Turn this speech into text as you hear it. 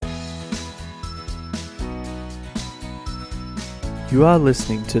You are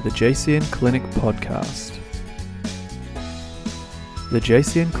listening to the JCN Clinic Podcast. The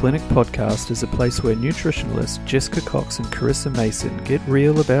JCN Clinic Podcast is a place where nutritionalists Jessica Cox and Carissa Mason get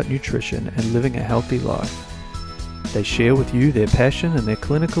real about nutrition and living a healthy life. They share with you their passion and their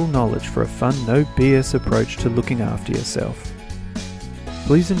clinical knowledge for a fun, no BS approach to looking after yourself.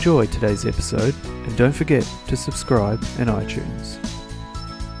 Please enjoy today's episode and don't forget to subscribe in iTunes.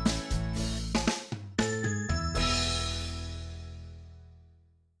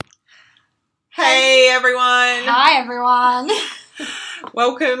 Hey everyone! Hi everyone!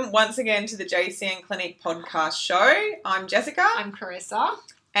 Welcome once again to the JCN Clinic Podcast Show. I'm Jessica. I'm Carissa.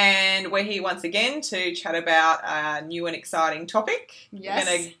 And we're here once again to chat about a new and exciting topic. Yes.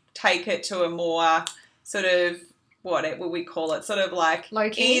 We're going to take it to a more sort of, what would we call it? Sort of like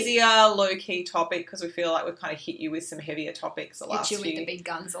low-key. Easier, low-key topic, because we feel like we've kind of hit you with some heavier topics the last few. Hit you with the big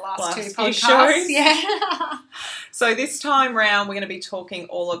guns the last two few podcasts. shows. Yeah. So this time round, we're going to be talking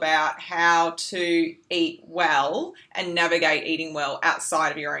all about how to eat well and navigate eating well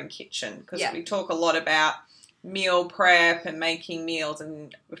outside of your own kitchen. Because we talk a lot about meal prep and making meals,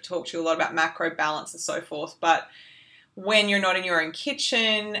 and we've talked to you a lot about macro balance and so forth. But when you're not in your own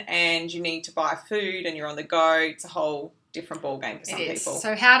kitchen and you need to buy food and you're on the go, it's a whole different ballgame for some people.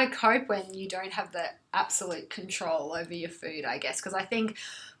 So how to cope when you don't have the absolute control over your food, I guess, because I think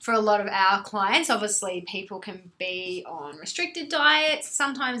for a lot of our clients, obviously people can be on restricted diets,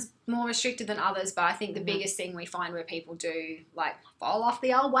 sometimes more restricted than others, but I think the biggest thing we find where people do like fall off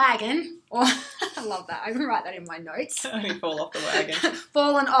the old wagon, or I love that, I can write that in my notes. You fall off the wagon.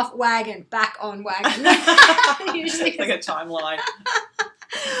 Fallen off wagon, back on wagon. Usually it's like a timeline.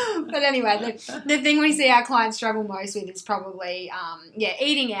 But anyway, the thing we see our clients struggle most with is probably,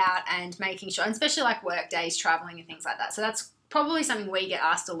 eating out and making sure, and especially like work days, traveling and things like that. So that's probably something we get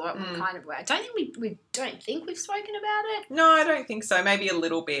asked a lot. What kind of work? I don't think we don't think we've spoken about it. No, I don't think so. Maybe a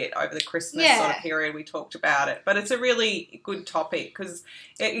little bit over the Christmas sort of period we talked about it. But it's a really good topic because,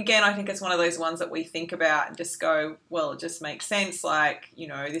 again, I think it's one of those ones that we think about and just go, well, it just makes sense. Like, you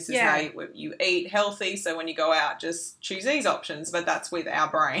know, this is how you eat healthy. So when you go out, just choose these options. But that's with our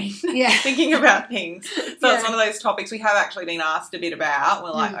brain thinking about things. So it's one of those topics we have actually been asked a bit about.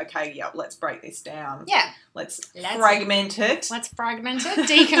 We're like, okay, let's break this down. Yeah. Let's fragment it. Let's fragment it,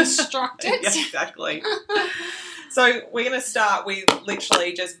 deconstruct it. Yeah, exactly. So we're going to start with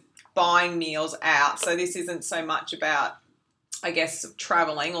literally just buying meals out. So this isn't so much about, I guess,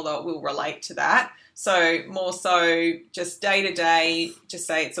 traveling, although it will relate to that. So more so just day to day, just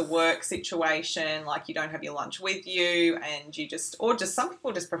say it's a work situation, like you don't have your lunch with you and you just, or just some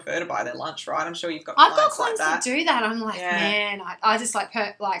people just prefer to buy their lunch, right? I'm sure you've got I've got clients clients that do that. I'm like, man, I just like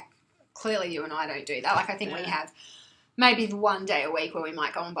clearly you and I don't do that. Like I think we have maybe one day a week where we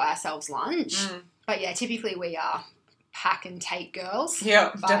might go and buy ourselves lunch. But yeah, typically we are pack and take girls.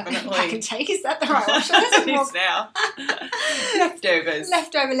 Yeah, definitely. Pack and take, is that the right option? It is now. Leftovers.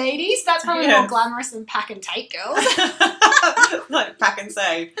 Leftover ladies. That's probably more glamorous than pack and take girls. Like pack and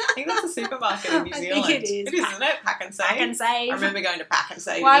save. I think that's a supermarket in New Zealand. I think it is. It is, isn't it? Pack and save. Pack and save. I remember going to pack and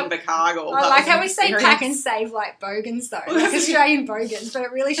save in Invercargill. I like how we say pack and save like bogans though, like Australian bogans, but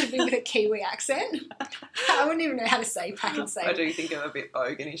it really should be with a Kiwi accent. I wouldn't even know how to say pack and save. I do think I'm a bit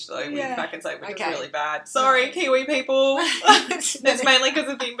boganish though with pack and save, which is really bad. Sorry, Kiwi people. It's mainly because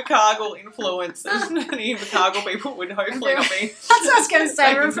of the Invercargill influence, and the Invercargill people would hopefully not be. That's what I was going to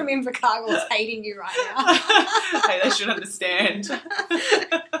say. Everyone from Invercargill is hating you right now. Hey, they should understand.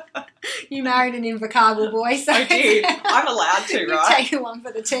 You married an Invercargill boy, so I did. I'm allowed to, right? You've taken one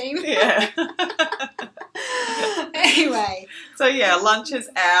for the team. Yeah. Anyway. So, lunches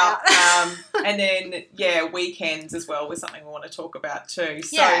out. And then, weekends as well was something we want to talk about too.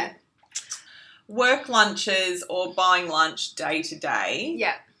 So, work lunches or buying lunch day to day.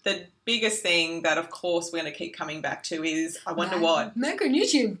 Yeah. The biggest thing that, of course, we're going to keep coming back to is, I wonder what?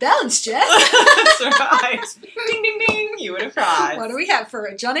 Macronutrient balance, Jess. That's right. Ding, ding, ding. You would have cried. What do we have for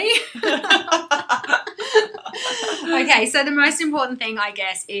it, Johnny? Okay, so the most important thing, I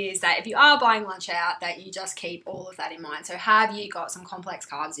guess, is that if you are buying lunch out, that you just keep all of that in mind. So have you got some complex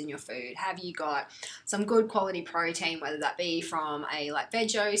carbs in your food? Have you got some good quality protein, whether that be from a like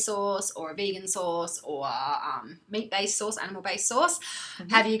veggie source or a vegan source or meat-based source, animal-based source?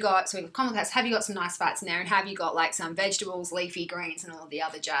 Have you got, so with complex, have you got some nice fats in there? And have you got like some vegetables, leafy greens and all of the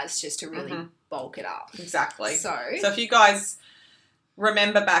other jazz just to really bulk it up? Exactly. So if you guys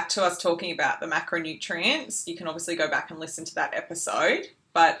remember back to us talking about the macronutrients, you can obviously go back and listen to that episode.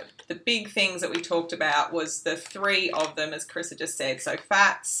 But the big things that we talked about was the three of them, as Carissa just said. So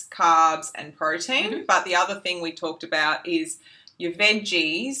fats, carbs, and protein. But the other thing we talked about is your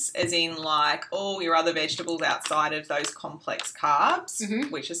veggies, as in like all your other vegetables outside of those complex carbs,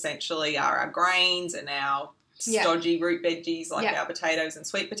 which essentially are our grains and our stodgy root veggies like our potatoes and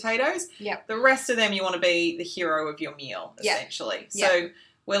sweet potatoes. The rest of them you want to be the hero of your meal, essentially. So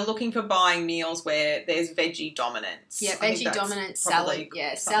we're looking for buying meals where there's veggie dominance. Yeah, veggie dominance, salad.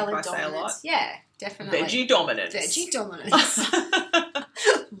 Yeah, salad dominance. Yeah, definitely. Veggie dominance. Veggie dominance.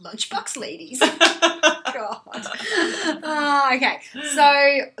 Lunchbox ladies. God. Okay.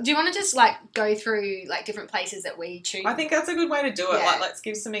 So, do you want to just like go through like different places that we choose? I think that's a good way to do it. Like, let's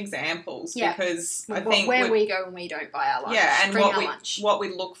give some examples because I think where we go when we don't buy our lunch. Yeah, and what we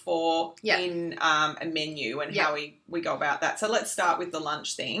look for in a menu and how we go about that. So let's start with the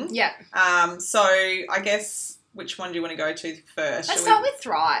lunch thing. Yeah. So I guess. Which one do you want to go to first? Let's start with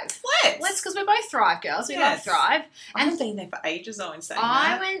Thrive. Let's, because we're both Thrive girls. We love Thrive. I haven't been there for ages, though, in saying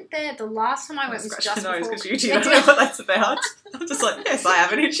I went there, the last time I went was just before... because you don't know what that's about. I'm just like, yes, I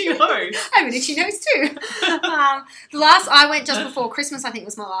have an itchy nose. I have an itchy nose too. The last, I went just before Christmas, I think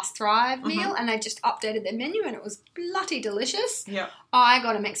was my last Thrive meal, and they just updated their menu, and it was bloody delicious. Yeah. I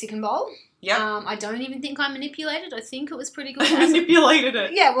got a Mexican bowl. Yeah. I don't even think I manipulated. I think it was pretty good. I manipulated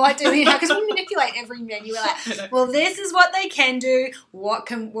it. Yeah, well, I do, because we manipulate every menu. We're like, well, this is what they can do. What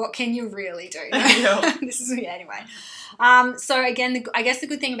can you really do? This is anyway. So again, I guess the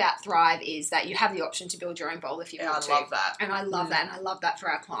good thing about Thrive is that you have the option to build your own bowl if you want to. I love that. And I love that, and I love that for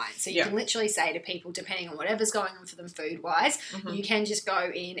our clients. So you can literally say to people, depending on whatever's going on for them food-wise, you can just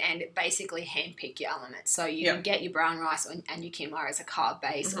go in and basically handpick your elements. So you can get your brown rice and your quinoa as a carb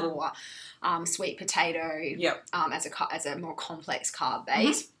base or sweet potato as a more complex carb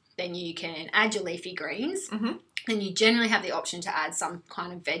base. Then you can add your leafy greens. And you generally have the option to add some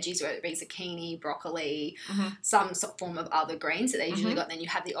kind of veggies, whether it be zucchini, broccoli, some form of other greens that they usually got. Then you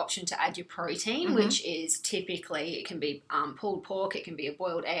have the option to add your protein, which is typically, it can be pulled pork, it can be a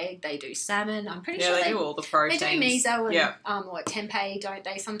boiled egg. They do salmon. I'm pretty sure they do all the proteins. They do miso and or tempeh, don't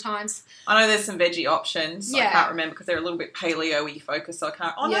they, sometimes? I know there's some veggie options. I can't remember because they're a little bit paleo-y focused, so I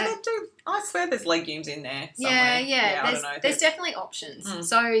can't... Oh, no, they do. I swear there's legumes in there somewhere. Yeah. I don't know. There's definitely options.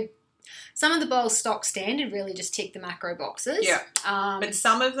 So... Some of the bowls stock standard really just tick the macro boxes. Yeah. But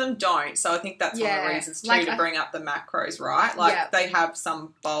some of them don't. So I think that's one of the reasons too to bring up the macros, right? Like they have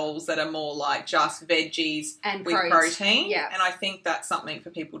some bowls that are more like just veggies and with protein. Yeah. And I think that's something for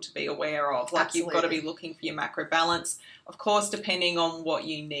people to be aware of. Like you've got to be looking for your macro balance. Of course, depending on what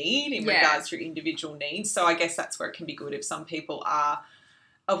you need in regards to your individual needs. So I guess that's where it can be good if some people are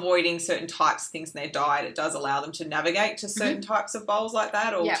avoiding certain types of things in their diet. It does allow them to navigate to certain types of bowls like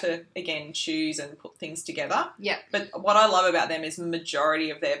that or to, again, choose and put things together. Yeah. But what I love about them is the majority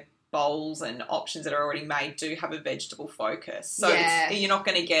of their bowls and options that are already made do have a vegetable focus. So you're not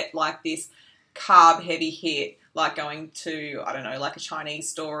going to get like this carb-heavy hit like going to, I don't know, like a Chinese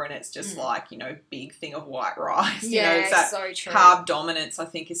store and it's just like, big thing of white rice. It's that so true. Carb dominance, I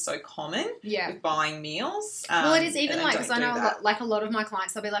think, is so common with buying meals. Well, it is even like, because I know a lot of my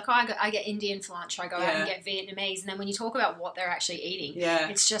clients, they'll be like, I get Indian for lunch, I go out and get Vietnamese. And then when you talk about what they're actually eating,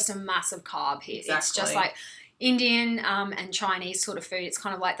 it's just a massive carb hit. Exactly. It's just like Indian and Chinese sort of food. It's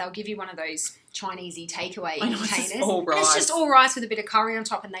kind of like they'll give you one of those Chinesey takeaway containers. It's just all rice with a bit of curry on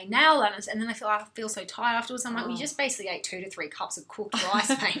top, and they nail it. And then I feel so tired afterwards. I'm like, well, you just basically ate 2 to 3 cups of cooked rice,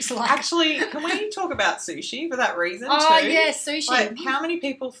 mate. Like, actually, can we talk about sushi for that reason too? Oh yeah, sushi. Like, how many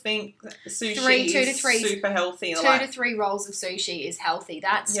people think sushi is super healthy? 2 to 3 rolls of sushi is healthy.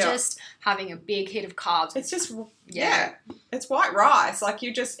 That's just having a big hit of carbs. It's just it's white rice. Like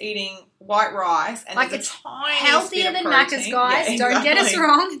you're just eating white rice, and like it's healthier than Macca's, guys. Yeah, don't get us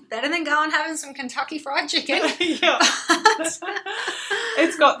wrong. Better than going having some Kentucky Fried Chicken.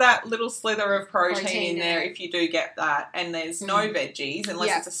 It's got that little slither of protein in there if you do get that, and there's no veggies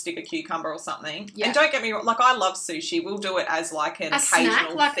unless it's a stick of cucumber or something. And don't get me wrong, like I love sushi. We'll do it as like an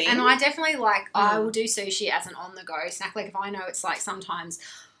occasional snack, thing, and I definitely I will do sushi as an on the go snack. Like if I know it's like sometimes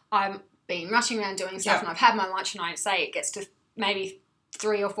I'm been rushing around doing stuff and I've had my lunch and I say it gets to maybe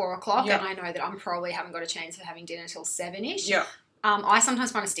 3 or 4 o'clock and I know that I'm probably haven't got a chance of having dinner till 7-ish. Yeah. I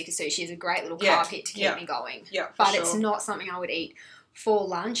sometimes find a stick of sushi is a great little carb hit to keep me going. Yeah, but it's not something I would eat for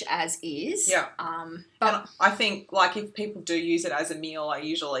lunch as is. Yeah. But and I think like if people do use it as a meal, I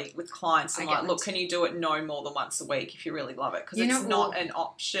usually with clients I'm like, look, can you do it no more than once a week if you really love it? Because it's not an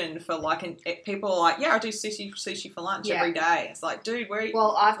option for like people are like, I do sushi for lunch every day. It's like, dude, where's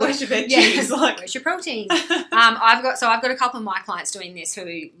your veggies? Like, where's your protein? I've got a couple of my clients doing this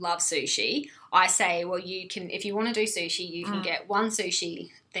who love sushi. I say, well, you can, if you want to do sushi, you can get one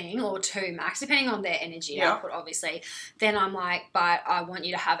sushi thing or 2 max, depending on their energy Yeah. output, obviously. Then I'm like, but I want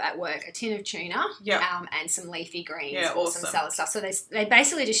you to have at work a tin of tuna and some leafy greens or some salad stuff. So they're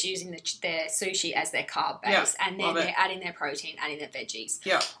basically just using their sushi as their carb base, and then they're adding their protein, adding their veggies.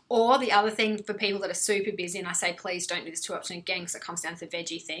 Yeah. Or the other thing for people that are super busy, and I say please don't do this too often again because it comes down to the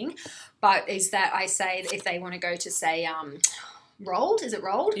veggie thing, but is that I say that if they want to go to, say, rolled, is it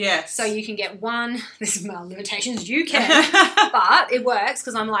rolled? Yes. So you can get one, this is my limitations, you can, but it works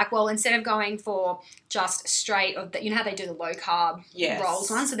because I'm like, well, instead of going for just straight, you know how they do the low carb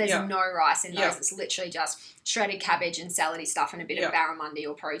rolls one, so there's no rice in those, it's literally just shredded cabbage and salady stuff and a bit of barramundi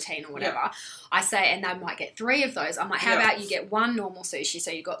or protein or whatever. I say, and they might get 3 of those. I'm like, how about you get 1 normal sushi,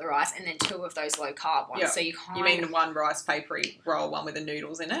 so you've got the rice, and then 2 of those low carb ones. So you mean 1 rice papery roll, one with the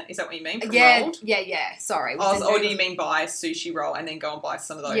noodles in it? Is that what you mean? Rolled? Sorry. Or do you mean buy a sushi roll and then go and buy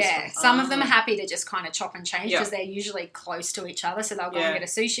some of those? Yeah, some of them are happy to just kind of chop and change because they're usually close to each other. So they'll go and get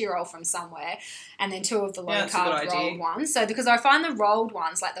a sushi roll from somewhere and then 2 of the low carb rolled ones. So because I find the rolled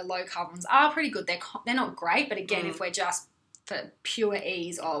ones, like the low carb ones, are pretty good. They're not great, but again, if we're just for pure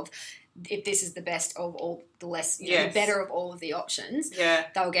ease of if this is the best of all, the less, the better of all of the options,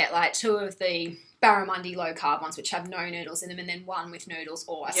 they'll get like 2 of the barramundi low carb ones, which have no noodles in them, and then 1 with noodles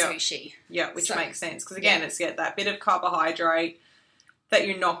or a sushi. Yeah, which makes sense because again, it's that bit of carbohydrate that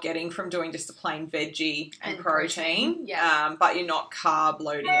you're not getting from doing just a plain veggie and protein. But you're not carb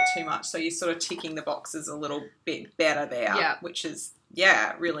loading it too much, so you're sort of ticking the boxes a little bit better there, which is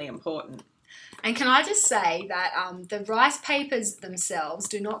really important. And can I just say that the rice papers themselves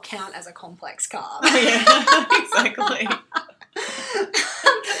do not count as a complex carb. Exactly.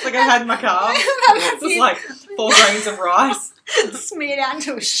 Like I've had my carbs. It's just like 4 grains of rice. Smeared out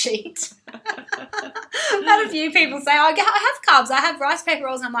into a sheet. I've had a few people say, I have carbs, I have rice paper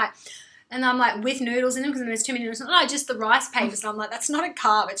rolls, and I'm like, with noodles in them because there's too many noodles. No, just the rice papers. And I'm like, that's not a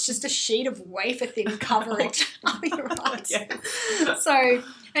carb. It's just a sheet of wafer-thin coverage of your rice. So,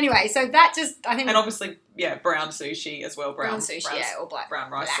 anyway, so that just, I think... And obviously, brown sushi as well. Brown sushi, or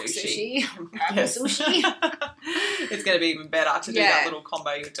brown rice sushi. Purple sushi. It's going to be even better to do that little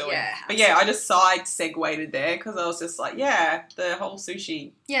combo you're doing. Yeah, but I just segued there because I was just like, the whole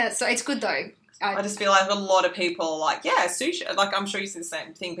sushi. Yeah, so it's good though. I just feel like a lot of people are like, sushi. Like, I'm sure you see the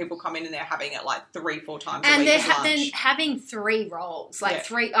same thing. People come in and they're having it like 3-4 times a week at lunch. And they're having 3 rolls. Like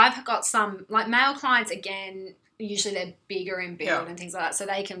 3. I've got some, like male clients, again, usually they're bigger in build and things like that, so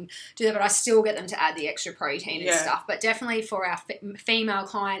they can do that, but I still get them to add the extra protein and stuff. But definitely for our female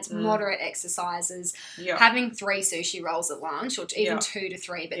clients, moderate exercises, having 3 sushi rolls at lunch, or even 2 to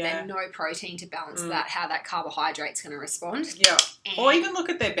 3, but then no protein to balance that, how that carbohydrate's going to respond. Or even look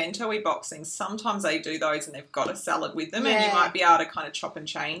at their bento-y boxing. Sometimes they do those and they've got a salad with them, and you might be able to kind of chop and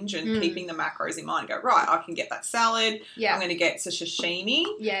change and keeping the macros in mind. Go, right, I can get that salad. I'm going to get some sashimi.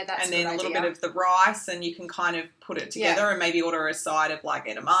 That's and then a little bit of the rice, and you can kind of put it together and maybe order a side of like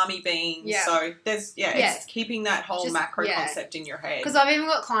edamame beans. So there's it's keeping that whole macro concept in your head. Because I've even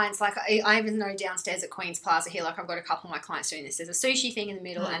got clients, like I even know downstairs at Queen's Plaza here, like I've got a couple of my clients doing this. There's a sushi thing in the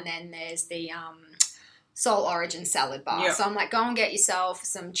middle, and then there's the Soul Origin salad bar. So I'm like, go and get yourself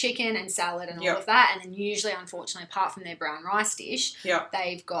some chicken and salad and all of that. And then usually, unfortunately, apart from their brown rice dish,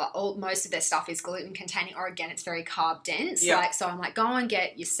 they've got most of their stuff is gluten containing, or again, it's very carb dense. Like, so I'm like, go and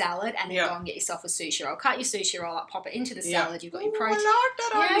get your salad and then go and get yourself a sushi roll. Cut your sushi roll up, pop it into the salad. You've got your protein. I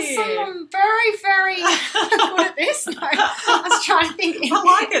like that idea. Yes, I'm very, very good at this. No, I was trying to think. I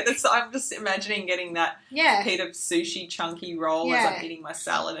like it. I'm just imagining getting that heat of sushi chunky roll as I'm eating my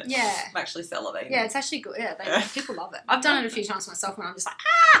salad. And I'm actually salivating. Yeah, it's actually good. Yeah, people love it. I've done it a few times myself when I'm just like,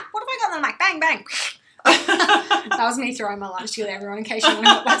 what have I got? And I'm like, bang, bang. That was me throwing my lunch to everyone in case you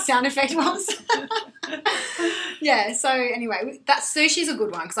wondered what that sound effect was. So anyway, that sushi's a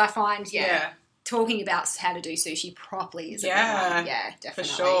good one because I find, talking about how to do sushi properly is a good one. Yeah, definitely. For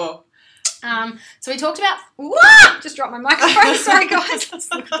sure. So we talked about... Just dropped my microphone. Sorry, guys.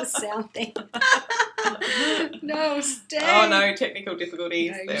 Let's look at the sound thing. No, stay. Oh, no, technical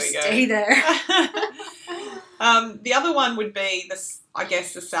difficulties. No, there we go. Stay there. The other one would be, the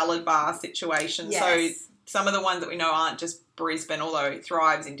salad bar situation. Yes. So some of the ones that we know aren't just Brisbane, although it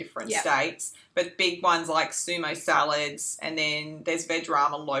thrives in different states, but big ones like sumo salads, and then there's veg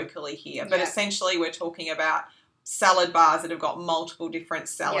ramen locally here. But essentially we're talking about salad bars that have got multiple different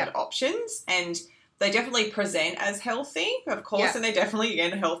salad options, and they definitely present as healthy, of course, and they're definitely,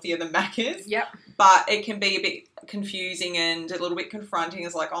 again, healthier than Macca's. But it can be a bit confusing and a little bit confronting.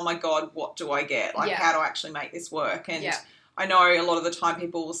 It's like, oh my God, what do I get? Like, how do I actually make this work? And I know a lot of the time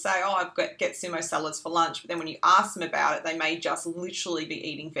people will say, oh, I've got get sumo salads for lunch. But then when you ask them about it, they may just literally be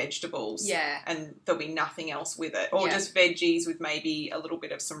eating vegetables. Yeah. And there'll be nothing else with it. Or just veggies with maybe a little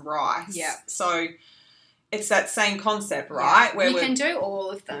bit of some rice. Yeah. So it's that same concept, right? Yeah. Where you can do all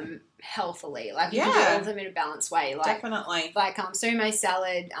of them healthily. Like, you can do all of them in a balanced way. Like, definitely. Like sumo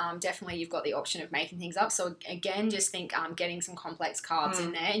salad, definitely you've got the option of making things up. So, again, just think getting some complex carbs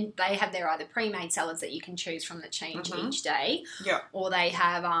in there. And they have their either pre-made salads that you can choose from that change each day. Yeah. Or they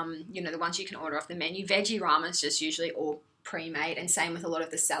have, the ones you can order off the menu. Veggie ramen's just usually all pre-made, and same with a lot of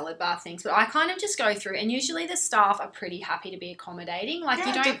the salad bar things. But I kind of just go through, and usually the staff are pretty happy to be accommodating. Like,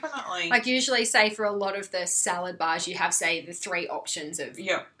 you don't definitely. Like, usually, say for a lot of the salad bars, you have, say, the 3 options of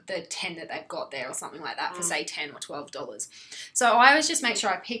the 10 that they've got there or something like that for say $10 or $12. So I always just make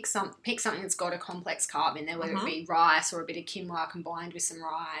sure I pick something that's got a complex carb in there, whether it be rice or a bit of quinoa combined with some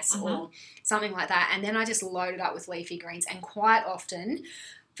rice or something like that, and then I just load it up with leafy greens. And quite often,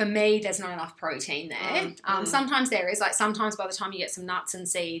 for me, there's not enough protein there. Sometimes there is. Like, sometimes by the time you get some nuts and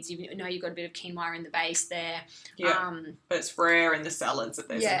seeds, you know you've got a bit of quinoa in the base there. Yeah. But it's rare in the salads that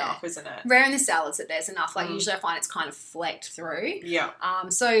there's enough, isn't it? Rare in the salads that there's enough. Like, usually I find it's kind of flecked through. Yeah.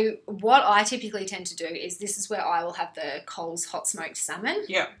 So what I typically tend to do is this is where I will have the Coles hot smoked salmon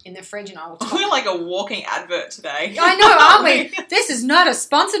in the fridge, and I will We're like a walking advert today. I know, aren't we? This is not a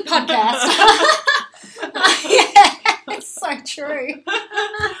sponsored podcast. It's so true.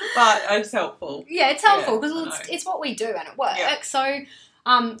 But it's helpful. Yeah, it's helpful because it's what we do and it works. Yeah.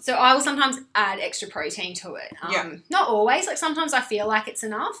 So I will sometimes add extra protein to it. Not always. Like, sometimes I feel like it's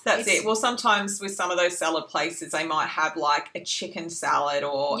enough. That's it. Well, sometimes with some of those salad places, they might have like a chicken salad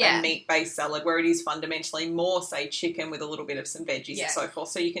or a meat-based salad where it is fundamentally more, say, chicken with a little bit of some veggies and so forth.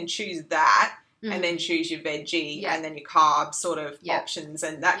 So you can choose that. And then choose your veggie and then your carb sort of options,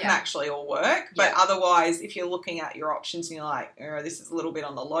 and that can actually all work. But otherwise, if you're looking at your options and you're like, oh, this is a little bit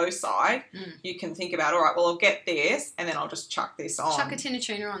on the low side, you can think about, all right, well, I'll get this and then I'll just chuck this on. Chuck a tin of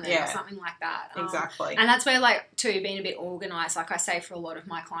tuna on there or something like that. Exactly. And that's where, like, too, being a bit organised, like I say for a lot of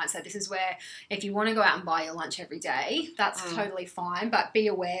my clients, that this is where if you want to go out and buy your lunch every day, that's totally fine. But be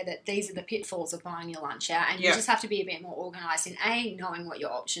aware that these are the pitfalls of buying your lunch out, and you just have to be a bit more organised in knowing what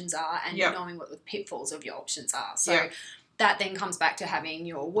your options are and knowing what the pitfalls of your options are. So that then comes back to having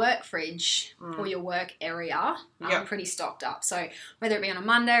your work fridge or your work area pretty stocked up. So whether it be on a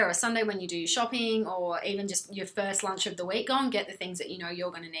Monday or a Sunday when you do your shopping, or even just your first lunch of the week, go and get the things that you know you're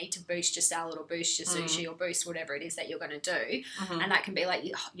going to need to boost your salad or boost your sushi or boost whatever it is that you're going to do. And that can be like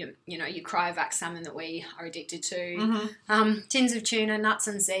your cryovac salmon that we are addicted to, tins of tuna, nuts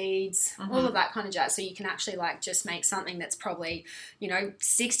and seeds, all of that kind of jazz. So you can actually like just make something that's probably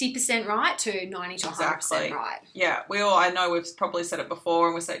 60% right to 90 to 100% right. Yeah, I know we've probably said it before,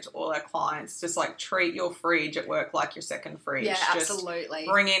 and we say it to all our clients, just like treat your fridge at work like your second fridge. Yeah, just absolutely.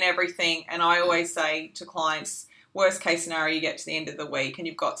 Bring in everything. And I always say to clients, worst case scenario, you get to the end of the week and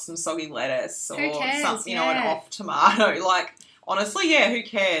you've got some soggy lettuce or something, an off tomato. Like, honestly, who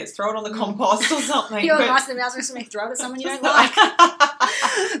cares? Throw it on the compost or something. You're nice to me. I was going to throw it at someone you don't like.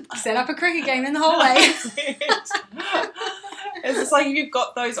 Set up a cricket game in the hallway. It's just like, you've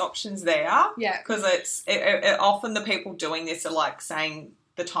got those options there. Yeah. Because it's often the people doing this are like saying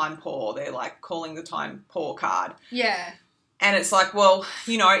the time poor. They're like calling the time poor card. Yeah. And it's like, well,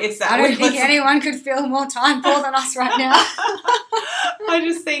 it's that. I don't think anyone could feel more time poor than us right now. I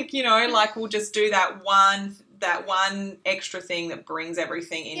just think, like, we'll just do that one extra thing that brings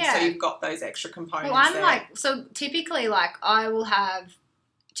everything in, so you've got those extra components. Well, I'm there. so typically, like, I will have,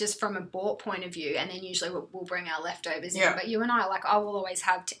 just from a bought point of view, and then usually we'll bring our leftovers in. But you and I, like, I will always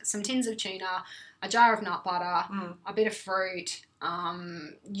have some tins of tuna, a jar of nut butter, a bit of fruit.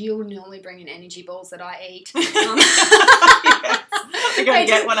 You'll normally bring in energy balls that I eat. I'm going to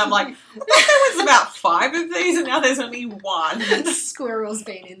get one. I'm like, I think there was about 5 of these and now there's only 1. Squirrel's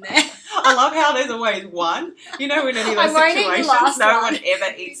been in there. I love how there's always 1. In any of those situations, no one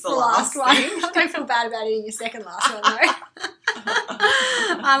ever eats the last one. thing. I don't feel bad about eating your second last one, though.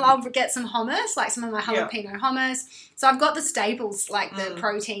 I'll get some hummus, like some of my jalapeno hummus. So I've got the staples, like the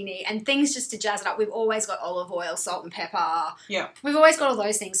protein-y and things just to jazz it up. We've always got olive oil, salt and pepper. Yeah. We've always got all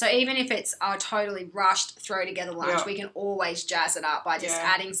those things. So even if it's a totally rushed, throw together lunch, we can always jazz it up by just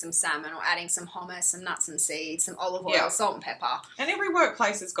adding some salmon or adding some hummus, some nuts and seeds, some olive oil, salt and pepper. And every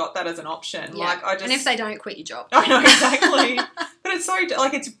workplace has got that as an option. Yeah. And if they don't, quit your job. I know, exactly. But it's so,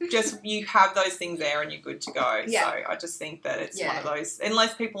 like, it's just, you have those things there and you're good to go. Yeah. So I just think that it's one of those,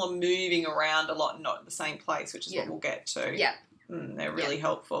 unless people are moving around a lot and not in the same place, which is what we'll get to. Yeah. They're really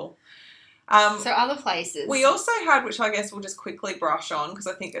helpful. So other places. We also had, which I guess we'll just quickly brush on because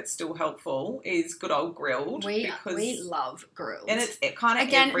I think it's still helpful, is good old grilled. We love grilled. And it's kind of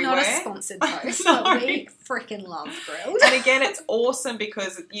again, everywhere. not a sponsored post, but we freaking love grilled. And again, it's awesome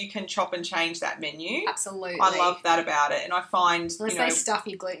because you can chop and change that menu. Absolutely. I love that about it. And I find, unless they stuff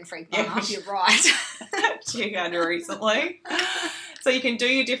your gluten-free bun up, you're right. You had recently. So you can do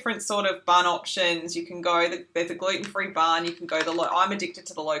your different sort of bun options. You can go, there's a gluten-free bun. You can go I'm addicted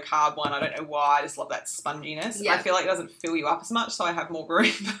to the low-carb one. I don't know why. I just love that sponginess. Yeah. I feel like it doesn't fill you up as much, so I have more room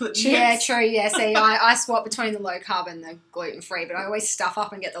for the chips. Yeah, true. Yeah, see, I swap between the low-carb and the gluten-free, but I always stuff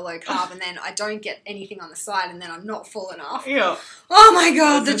up and get the low-carb, and then I don't get anything on the side, and then I'm not full enough. Yeah. Oh, my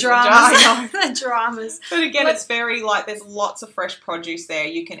God, the dramas. The dramas. But again, it's very, there's lots of fresh produce there.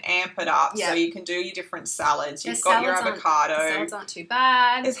 You can amp it up, so you can do your different salads. You've got your avocado. Salads aren't too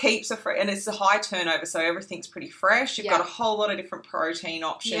bad. There's heaps of and it's a high turnover, so everything's pretty fresh. You've got a whole lot of different protein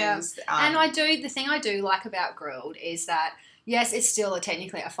options. Yeah. And the thing I do like about grilled is that, yes, it's still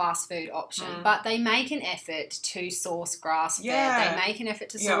technically a fast food option, but they make an effort to source grass-fed. Yeah. They make an effort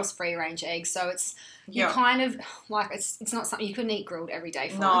to source free-range eggs, so it's you kind of it's not something you couldn't eat grilled every day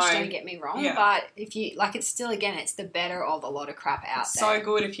for lunch. Don't get me wrong, but if you it's still it's the better of a lot of crap out there. So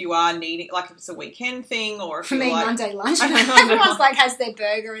good if you are needing if it's a weekend thing or if for me Monday lunch. Everyone's has their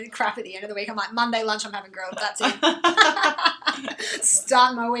burger and crap at the end of the week. I'm like, Monday lunch I'm having grilled. That's it.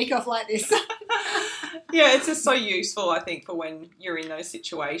 Starting my week off like this. Yeah, it's just so useful, I think, for when you're in those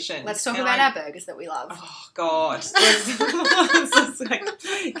situations. Let's talk about our burgers that we love. Oh, God.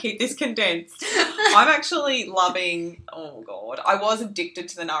 Keep this condensed. I'm actually loving, oh, God. I was addicted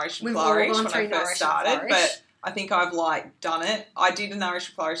to the Nourish and Flourish when I first started, but I think I've done it. I did a Nourish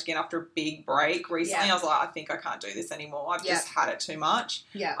and Flourish again after a big break recently. I was like, I think I can't do this anymore. I've just had it too much.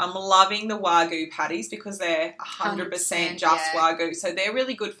 Yeah. I'm loving the Wagyu patties because they're 100% just Wagyu. So they're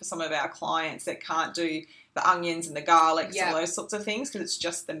really good for some of our clients that can't do the onions and the garlics and those sorts of things because it's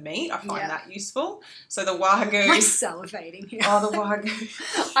just the meat. I find that useful. So the Wagyu. I'm salivating here. Oh, the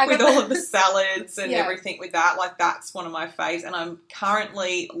Wagyu. With all of the salads and everything with that. That's one of my faves. And I'm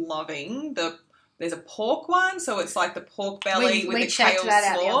currently loving there's a pork one, so it's the pork belly with the kale slaw. We checked that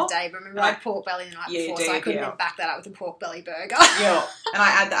out the other day. Remember, I had pork belly the night before, so I couldn't even back that up with a pork belly burger. Yeah, and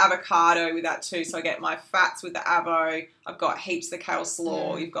I add the avocado with that too, so I get my fats with the avo. I've got heaps of the kale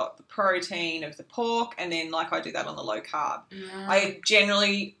slaw. You've got the protein of the pork, and then I do that on the low carb. I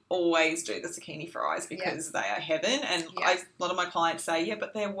generally always do the zucchini fries because they are heaven, and a lot of my clients say,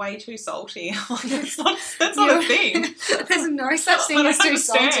 but they're way too salty. That's not a thing. There's no such thing as too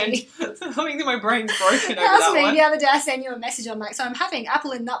salty. I think my brain's broken over that one. The other day I sent you a message, I'm like, so I'm having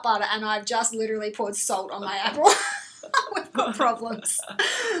apple and nut butter, and I've just literally poured salt on my apple. We've got problems.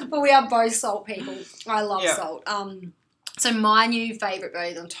 But we are both salt people. I love salt. So my new favourite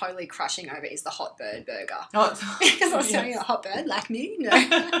burger I'm totally crushing over is the Hot Bird burger. Because I was telling you a Hot Bird, like me. No.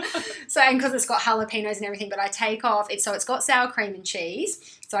 And because it's got jalapenos and everything, but I take off, it's got sour cream and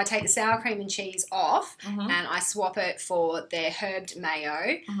cheese. So I take the sour cream and cheese off and I swap it for their herbed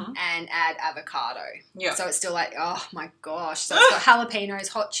mayo and add avocado. Yeah. So it's still oh my gosh. So it's got jalapenos,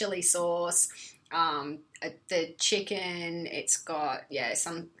 hot chili sauce, the chicken, it's got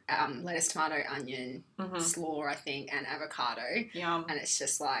some lettuce, tomato, onion, slaw, I think, and avocado. Yum. And it's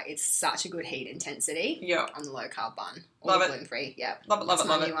just it's such a good heat intensity on the low carb bun. Love it. Gluten free. Yep. Love it, love it,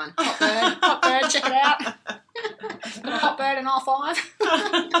 love it. New one. Hot bird, check it out. Got a hot bird in R5.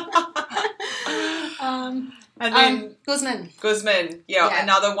 And then Guzman,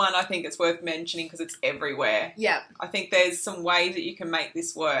 another one I think it's worth mentioning because it's everywhere. Yeah. I think there's some ways that you can make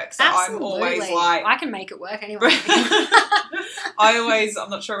this work. So Absolutely. I'm always I can make it work anyway. I'm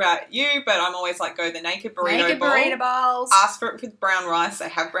not sure about you, but I'm always go the naked burrito bowl. Burrito bowls. Ask for it with brown rice. They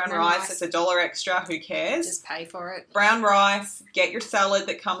have brown rice. It's $1 extra. Who cares? Just pay for it. Brown rice. Get your salad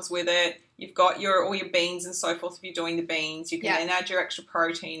that comes with it. You've got all your beans and so forth if you're doing the beans. You can then add your extra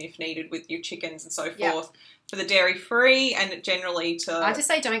protein if needed with your chickens and so forth. Yep. For the dairy-free and generally I just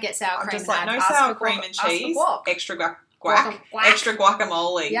say don't get sour cream. I'm just no sour cream and cheese. Extra extra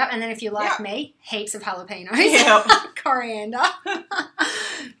guacamole. Yep, and then if you like me, heaps of jalapenos. Yep. Coriander.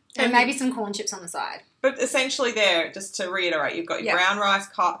 And maybe some corn chips on the side. But essentially just to reiterate, you've got your brown rice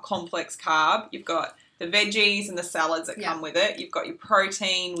complex carb. You've got the veggies and the salads that come with it. You've got your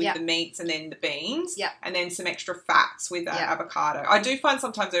protein with the meats and then the beans. And then some extra fats with that avocado. I do find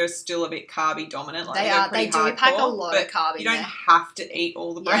sometimes they're still a bit carby dominant. Like they do pack a lot of carb in there. You don't have to eat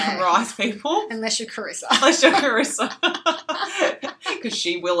all the brown rice, people. Unless you're Carissa. Because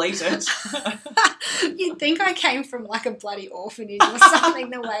she will eat it. You'd think I came from like a bloody orphanage or something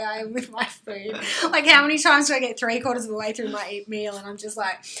the way I am with my food. Like how many times do I get 3/4 of the way through my meal and I'm just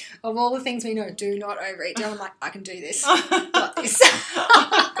like, of all the things we know, do not overeat. I'm like, I can do this. I've got this.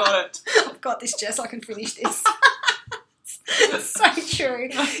 I've got it. I've got this, Jess. I can finish this. So true.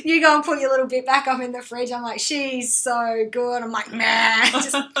 You go and put your little bit back up in the fridge. I'm like, she's so good. I'm like, nah.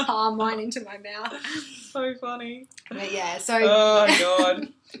 Just palm mine into my mouth. So funny. But yeah, so. Oh, God.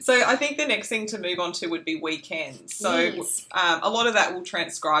 So I think the next thing to move on to would be weekends. So a lot of that will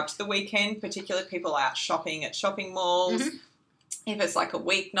transcribe to the weekend, particularly people out shopping at shopping malls. If it's like a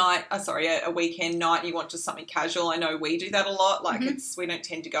weekend night, you want just something casual. I know we do that a lot. Like we don't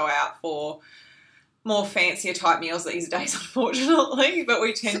tend to go out for more fancier type meals these days, unfortunately, but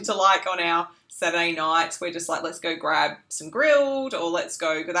we tend to like on our Saturday nights, we're just like, let's go grab some grilled or let's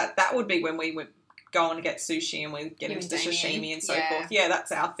go, that would be when we would go on and get sushi and we get into the sashimi and so forth. Yeah,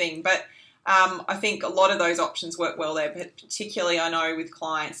 that's our thing. But I think a lot of those options work well there, but particularly I know with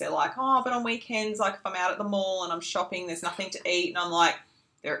clients, they're like, oh, but on weekends, like if I'm out at the mall and I'm shopping, there's nothing to eat. And I'm like,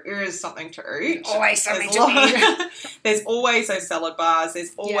 there is something to eat. Always something to eat. There's always those salad bars.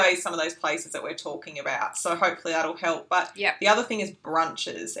 There's always some of those places that we're talking about. So hopefully that'll help. But the other thing is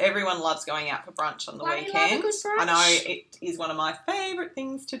brunches. Everyone loves going out for brunch on the weekend. Love a good brunch. I know it is one of my favourite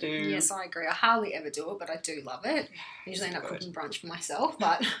things to do. Yes, I agree. I hardly ever do it, but I do love it. I usually end up cooking brunch for myself,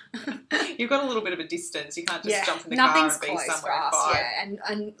 but you've got a little bit of a distance. You can't just jump in the car and be somewhere at 5.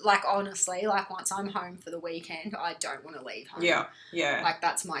 And like honestly, like once I'm home for the weekend, I don't want to leave home. Yeah. Like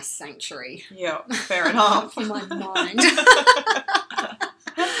that's my sanctuary. Yeah, fair enough. For my mind.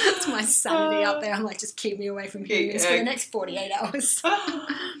 It's my sanity up there. I'm like, just keep me away from humans for the next 48 hours.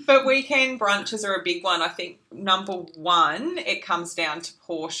 But weekend brunches are a big one. I think number one, it comes down to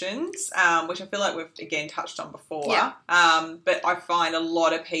portions, which I feel like we've again touched on before. But I find a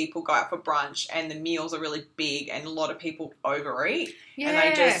lot of people go out for brunch and the meals are really big and a lot of people overeat. And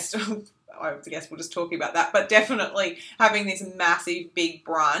they just, I guess we'll just talk about that, but definitely having this massive big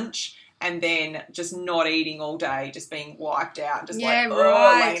brunch and then just not eating all day, just being wiped out, just laying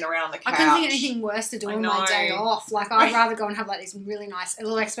around the couch. I couldn't think of anything worse to do on my day off. Like, I'd rather go and have, like, this really nice...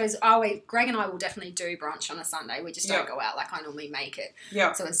 Well, I suppose, Greg and I will definitely do brunch on a Sunday. We just don't go out like I normally make it.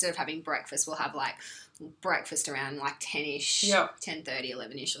 So instead of having breakfast, we'll have, like, breakfast around, like, 10-ish, 10:30,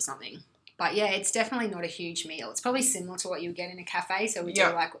 11-ish or something. But, yeah, it's definitely not a huge meal. It's probably similar to what you get in a cafe. So we do,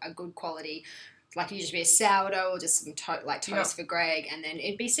 like, a good quality... Like, it usually be a sourdough or just some toast for Greg. And then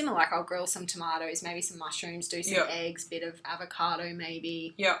it'd be similar. Like, I'll grill some tomatoes, maybe some mushrooms, do some eggs, bit of avocado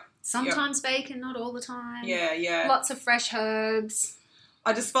maybe. Sometimes bacon, not all the time. Lots of fresh herbs.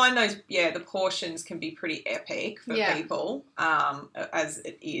 I just find those, the portions can be pretty epic for people, as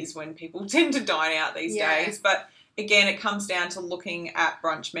it is when people tend to dine out these days. But, again, it comes down to looking at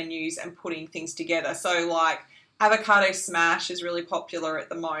brunch menus and putting things together. So, like, avocado smash is really popular at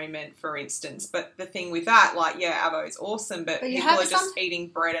the moment, for instance. But the thing with that, like, avo is awesome, but people are just eating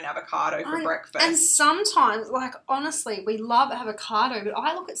bread and avocado for breakfast. And sometimes, like, honestly, we love avocado, but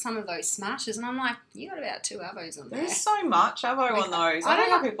I look at some of those smashes and I'm like, you got about 2 avos on there. There's so much avo on those. I don't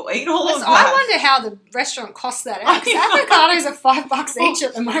know how people eat all of that. I wonder how the restaurant costs that out, because avocados are $5 each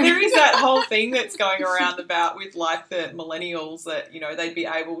at the moment. There is that whole thing that's going around about with, like, the millennials that, you know, they'd be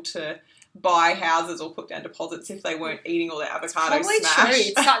able to buy houses or put down deposits if they weren't eating all their avocado smash. True.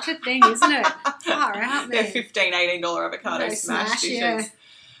 It's such a thing, isn't it? Far out, man. They're $15, $18 avocado smash dishes. Yeah.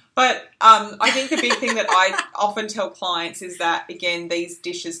 But I think the big thing that I often tell clients is that, again, these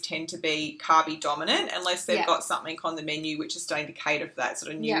dishes tend to be carby dominant unless they've got something on the menu which is starting to cater for that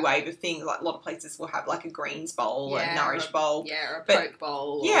sort of new wave of things. Like, a lot of places will have like a greens bowl, a nourish bowl. Or a poke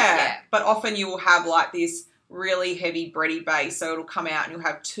bowl. But often you will have like this really heavy bready base, so it'll come out and you'll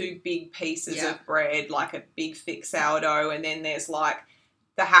have 2 big pieces of bread, like a big thick sourdough, and then there's like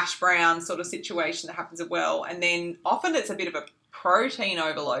the hash brown sort of situation that happens as well. And then often it's a bit of a protein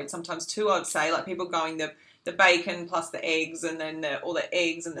overload, sometimes 2, I'd say, like people going the bacon plus the eggs and then all the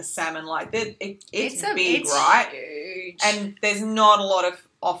eggs and the salmon, like it's big, right? Huge. And there's not a lot of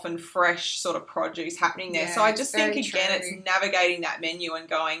often fresh sort of produce happening there. So I just think, again, it's navigating that menu and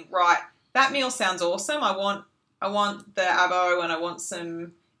going, right, that meal sounds awesome. I want the avo and I want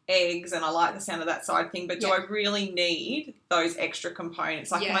some eggs and I like the sound of that side thing, but do I really need those extra components?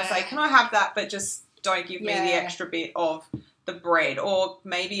 Like, can I say, can I have that, but just don't give me the extra bit of the bread, or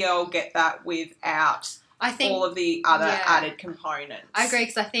maybe I'll get that without all of the other added components. I agree,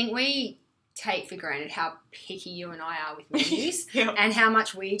 because I think we take for granted how picky you and I are with menus and how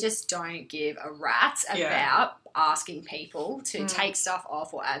much we just don't give a rat's about asking people to take stuff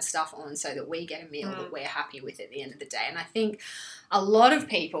off or add stuff on so that we get a meal that we're happy with at the end of the day. And I think a lot of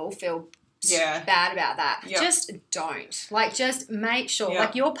people feel bad about that. Just don't. Like, just make sure,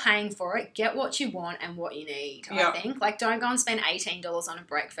 like, you're paying for it, get what you want and what you need, I think. Like, don't go and spend $18 on a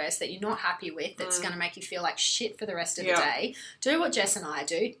breakfast that you're not happy with, that's going to make you feel like shit for the rest of the day. Do what Jess and I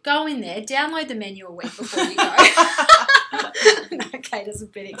do. Go in there, download the menu a week before you go. Okay, that's a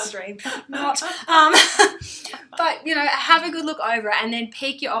bit extreme. Not. But, you know, have a good look over it and then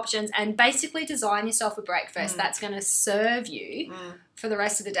pick your options and basically design yourself a breakfast that's going to serve you for the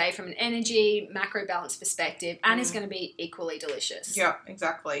rest of the day from an energy, macro balance perspective, and is going to be equally delicious. Yeah,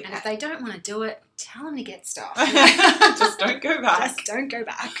 exactly. And if they don't want to do it, tell them to get stuff. Just don't go back. Just don't go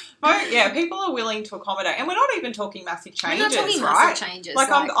back. But, people are willing to accommodate. And we're not even talking massive changes, We're not talking right? massive changes. Like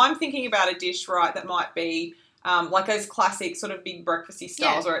I'm thinking about a dish, right, that might be like those classic sort of big breakfasty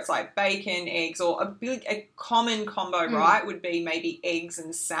styles where it's like bacon, eggs, or a common combo, right, would be maybe eggs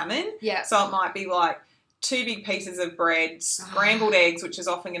and salmon. Yeah. So it might be like 2 big pieces of bread, scrambled eggs, which is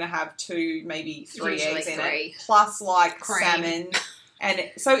often going to have 2, maybe 3 eggs in it, plus like cream. Salmon. And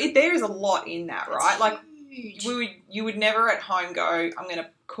so there is a lot in that, right? Like you would never at home go, I'm going to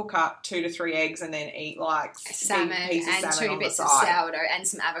cook up 2 to 3 eggs and then eat like salmon piece of and salmon 2 bits of side. Sourdough and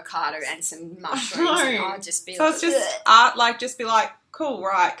some avocado and some mushrooms. And I'll just be so like, it's just just be like, cool,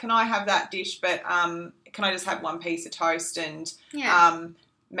 right? Can I have that dish? But can I just have 1 piece of toast and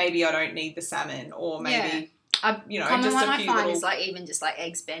maybe I don't need the salmon, or maybe common just one a I few find little... is like even just like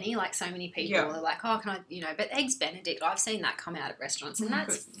eggs Benny. Like so many people are like, oh, can I? But eggs Benedict, I've seen that come out at restaurants, and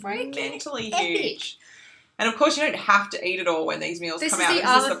that's freaking mentally epic. huge. And of course, you don't have to eat it all when these meals come out.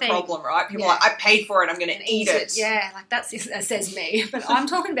 This is the problem, right? People are like, I paid for it, I'm going to eat it. Yeah, like that says me. But I'm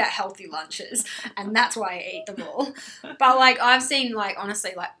talking about healthy lunches, and that's why I eat them all. But like I've seen, like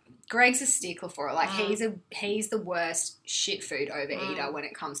honestly, like Greg's a stickler for it. Like he's the worst shit food overeater when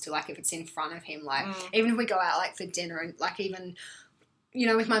it comes to like if it's in front of him. Like even if we go out like for dinner and like even.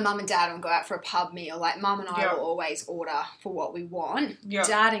 With my mum and dad and go out for a pub meal, like mum and I will always order for what we want. Yep.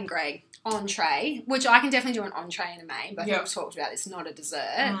 Dad and Greg, entree, which I can definitely do an entree and a main, but we've talked about it's not a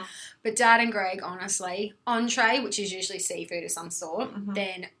dessert. But Dad and Greg, honestly, entree, which is usually seafood of some sort,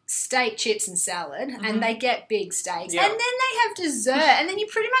 then steak, chips and salad, and they get big steaks. And then they have dessert, and then you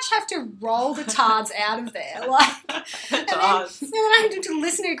pretty much have to roll the tards out of there. Like, and then I have to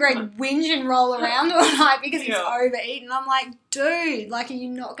listen to Greg whinge and roll around all night because he's overeaten. I'm like, dude, like, are you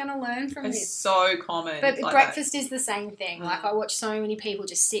not going to learn from this? It's so common. But like breakfast is the same thing. Like, I watch so many people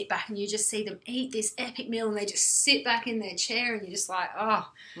just sit back and you just see them eat this epic meal and they just sit back in their chair and you're just like,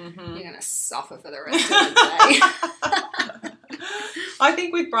 you're going to suffer for the rest of the day. I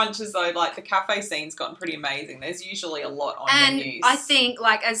think with brunches, though, like, the cafe scene's gotten pretty amazing. There's usually a lot on menus. I think,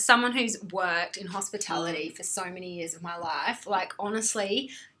 like, as someone who's worked in hospitality for so many years of my life, like,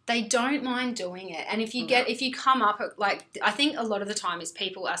 honestly, they don't mind doing it. And if you come up, like, I think a lot of the time is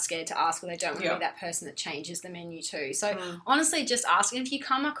people are scared to ask, or they don't want to be that person that changes the menu too. So honestly, just ask. And if you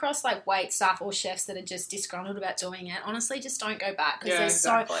come across like wait staff or chefs that are just disgruntled about doing it, honestly, just don't go back, because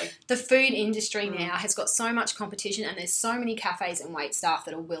the food industry now has got so much competition, and there's so many cafes and wait staff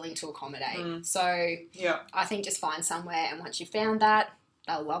that are willing to accommodate. So I think just find somewhere, and once you've found that,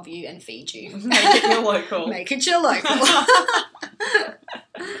 they'll love you and feed you. Make it your local. Make it your local.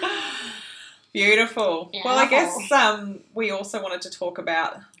 Beautiful. Well, I guess we also wanted to talk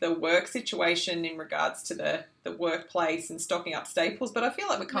about the work situation in regards to the workplace and stocking up staples, but I feel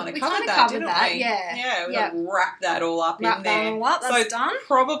like we kind of covered that, didn't we? Yeah, we got to wrap that all up in there. That all up, that's done.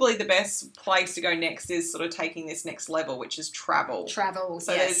 Probably the best place to go next is sort of taking this next level, which is travel. So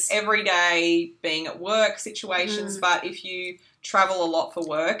there's everyday being at work situations, but if you travel a lot for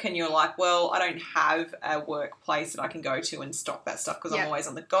work and you're like, well, I don't have a workplace that I can go to and stock that stuff because I'm always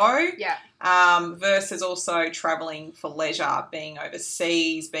on the go. Versus also traveling for leisure, being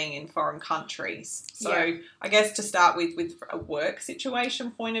overseas, being in foreign countries. So I guess to start with a work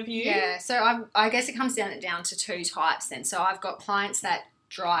situation point of view. Yeah, so I guess it comes down to 2 types then. So I've got clients that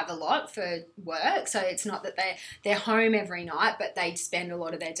drive a lot for work, so it's not that they're home every night, but they spend a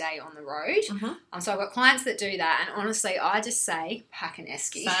lot of their day on the road. So I've got clients that do that, and honestly, I just say pack an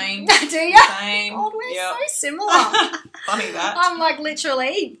esky. Same. Do you? Same. God, we're so similar. Funny that. I'm like,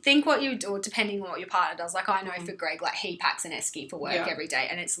 literally, think what you do, depending on what your partner does. Like, I know for Greg, like, he packs an esky for work every day,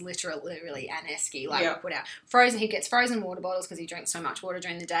 and it's literally an esky. Like, put out frozen. He gets frozen water bottles because he drinks so much water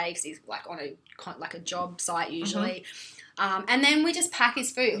during the day because he's like on a job site usually. And then we just pack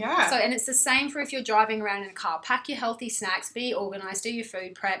his food. Yeah. So, and it's the same for if you're driving around in a car. Pack your healthy snacks, be organised, do your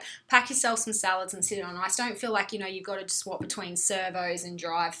food prep, pack yourself some salads and sit it on ice. Don't feel like, you've got to swap between servos and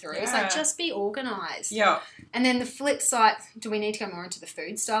drive-throughs. Yeah. Like, just be organised. Yeah. And then the flip side, do we need to go more into the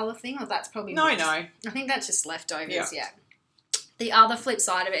food style of thing? Or that's probably No. I think that's just leftovers, yeah. The other flip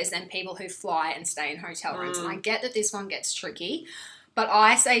side of it is then people who fly and stay in hotel rooms. And I get that this one gets tricky. But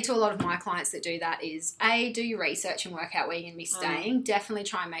I say to a lot of my clients that do that is, A, do your research and work out where you're going to be staying. Definitely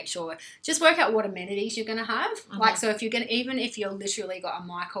try and make sure, just work out what amenities you're going to have. Like, so if you're going to, even if you're literally got a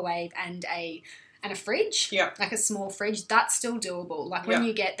microwave and a fridge, like a small fridge, that's still doable. Like when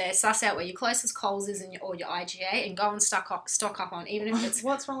you get there, suss out where your closest Coles is or your IGA and go and stock up on, even if it's...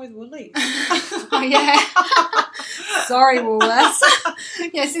 What's wrong with Woolies? Oh, yeah. Sorry, Woolworths.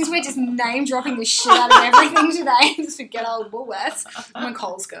 Yeah, since we're just name dropping the shit out of everything today, just forget old Woolworths. I'm a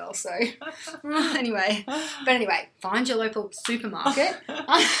Coles girl, so anyway. But anyway, find your local supermarket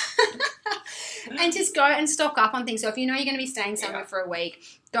and just go and stock up on things. So if you know you're going to be staying somewhere for a week,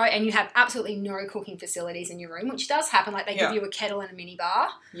 go and you have absolutely no cooking facilities in your room, which does happen. Like they give you a kettle and a mini bar.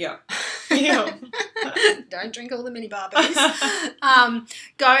 Yeah. Don't drink all the mini bar booze.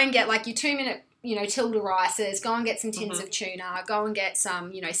 Go and get like your 2-minute Tilda rices, go and get some tins of tuna, go and get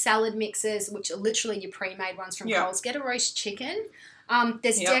some, salad mixes, which are literally your pre-made ones from Coles. Get a roast chicken. And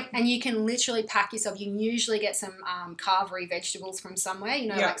you can literally pack yourself. You can usually get some carvery vegetables from somewhere,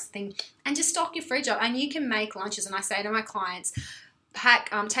 like thing, and just stock your fridge up. And you can make lunches. And I say to my clients,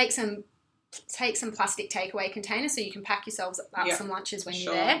 take some plastic takeaway containers so you can pack yourselves up some lunches when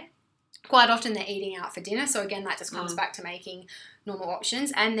you're there. Quite often they're eating out for dinner, so again that just comes back to making normal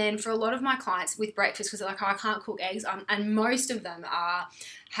options. And then for a lot of my clients with breakfast, because they're like, I can't cook eggs, and most of them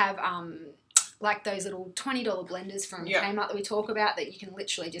have like those little $20 blenders from Kmart that we talk about that you can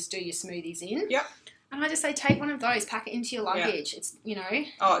literally just do your smoothies in. Yep. And I just say, take one of those, pack it into your luggage. It's,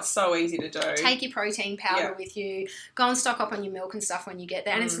 Oh, it's so easy to do. Take your protein powder with you. Go and stock up on your milk and stuff when you get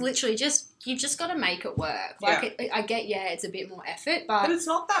there. And it's literally you've just got to make it work. Like, I get, it's a bit more effort, but it's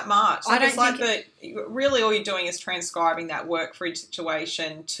not that much. Like, it's like really all you're doing is transcribing that work fridge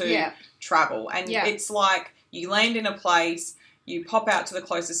situation to travel. And it's like you land in a place, you pop out to the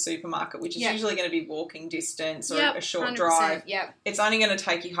closest supermarket, which is usually going to be walking distance or a short drive. It's only going to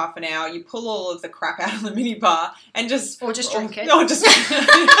take you half an hour. You pull all of the crap out of the minibar and just drink it. Or just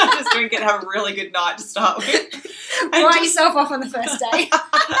drink it and have a really good night to start with. Write yourself off on the first day.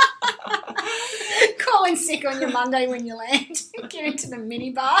 Call in sick on your Monday when you land. Get into the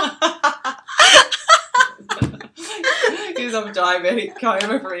minibar. Because I'm diabetic, going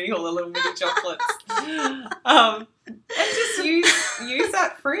over eating all the little mini chocolates. And just use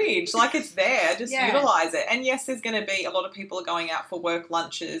that fridge like it's there. Just utilise it. And yes, there's going to be a lot of people are going out for work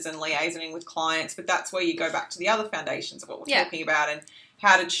lunches and liaisoning with clients, but that's where you go back to the other foundations of what we're talking about and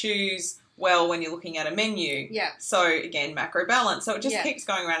how to choose well when you're looking at a menu. So again, macro balance. So it just keeps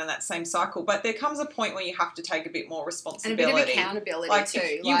going around in that same cycle. But there comes a point where you have to take a bit more responsibility. And a bit of accountability too.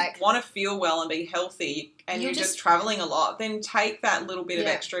 If you want to feel well and be healthy and you're just traveling a lot, then take that little bit of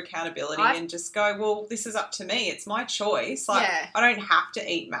extra accountability and just go, well, this is up to me. It's my choice. Like I don't have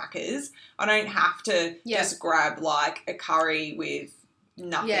to eat Macca's. I don't have to just grab like a curry with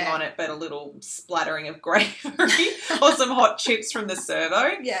nothing on it but a little splattering of gravy or some hot chips from the servo.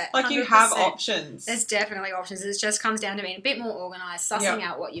 Like 100%. You have options. There's definitely options. It just comes down to being a bit more organised, sussing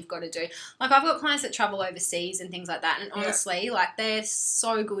out what you've got to do. Like I've got clients that travel overseas and things like that, and honestly, like they're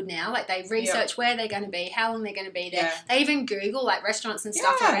so good now. Like they research where they're going to be, how long they're going to be there. They even Google like restaurants and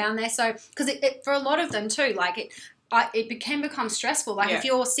stuff around there. So because it for a lot of them too, like it can become stressful. Like if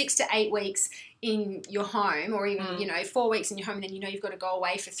you're 6 to 8 weeks in your home or even, 4 weeks in your home and then you've got to go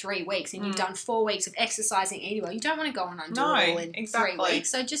away for 3 weeks and you've done 4 weeks of exercising, eating well, you don't want to go and undo it all in 3 weeks.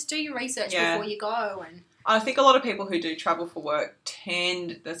 So just do your research before you go. And I think a lot of people who do travel for work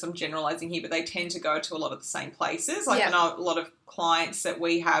there's some generalising here, but they tend to go to a lot of the same places. Like I know a lot of clients that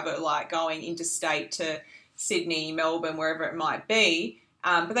we have are like going interstate to Sydney, Melbourne, wherever it might be.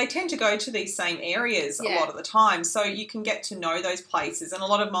 But they tend to go to these same areas a lot of the time. So you can get to know those places. And a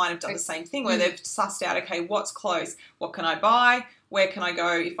lot of mine have done the same thing where they've sussed out, okay, what's close? What can I buy? Where can I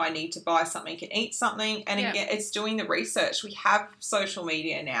go if I need to buy something and eat something? And again, it's doing the research. We have social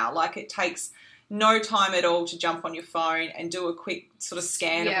media now. Like it takes no time at all to jump on your phone and do a quick sort of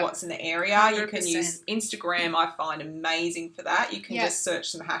scan of what's in the area. 100%. You can use Instagram, I find amazing for that. You can just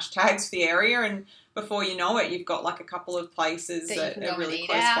search some hashtags for the area and before you know it, you've got like a couple of places that are really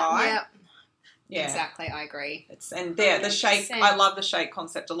close by. Yeah, exactly. I agree. The shake. I love the shake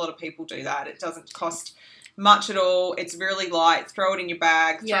concept. A lot of people do that. It doesn't cost much at all. It's really light. Throw it in your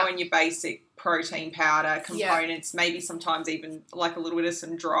bag. Throw in your basic protein powder components, maybe sometimes even like a little bit of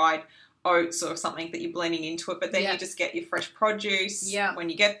some dried oats or something that you're blending into it, but then you just get your fresh produce when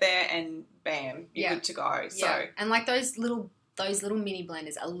you get there and bam, you're good to go. So and like those little mini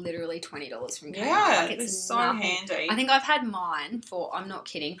blenders are literally $20 from Kmart. Yeah, like it's so handy. I think I've had mine for, I'm not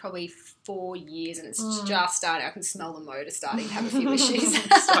kidding, probably 4 years, and it's just starting. I can smell the motor starting to have a few issues.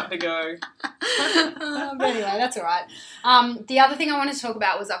 It's starting to go. But anyway, that's all right. The other thing I wanted to talk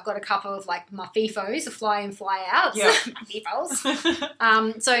about was I've got a couple of like my FIFOs, the fly in, fly outs. Yeah. My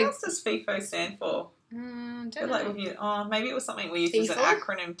FIFOs. So what does FIFO stand for? Don't like know. Maybe it was something we used as an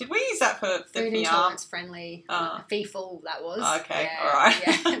acronym. Did we use that for the Food PR? intolerance friendly. FIFO, that was. Okay, yeah, all right.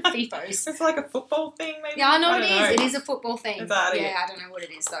 Yeah, FIFOs. It's like a football thing, maybe? Yeah, I know it is. It is a football thing. Is that it? I don't know what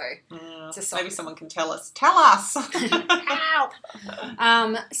it is, though. Maybe someone can tell us. Tell us! Help!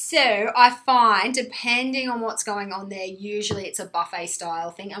 So I find, depending on what's going on there, usually it's a buffet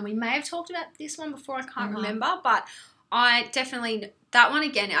style thing. And we may have talked about this one before, I can't remember. But I definitely, that one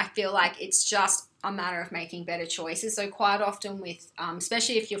again, I feel like it's just a matter of making better choices. So quite often with,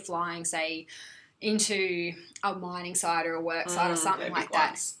 especially if you're flying, say, into a mining site or a work site or something like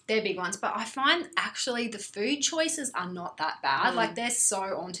that. They're big ones. But I find actually the food choices are not that bad. Like they're so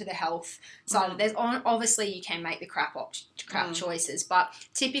onto the health side. There's obviously you can make the crap choices, but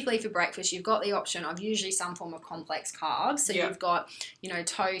typically for breakfast you've got the option of usually some form of complex carbs. So you've got,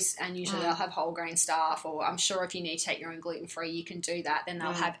 toast, and usually they'll have whole grain stuff, or I'm sure if you need to take your own gluten-free you can do that. Then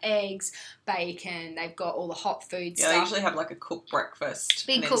they'll have eggs, bacon, they've got all the hot food stuff. Yeah, they usually have like a cooked breakfast.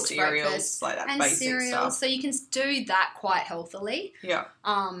 Big cooked cereals, breakfast. Like that and basic cereals. Stuff. So you can do that quite healthily. Yeah.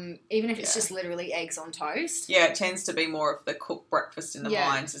 Even if it's just literally eggs on toast. Yeah, it tends to be more of the cooked breakfast in the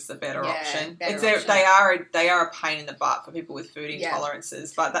mines is the better option. Option. They are a pain in the butt for people with food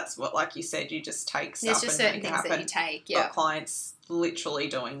intolerances, but that's what, like you said, you just take stuff. There's just certain things that you take. Yeah. Got clients literally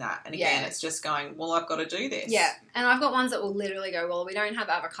doing that, and again, it's just going, well, I've got to do this. Yeah, and I've got ones that will literally go, well, we don't have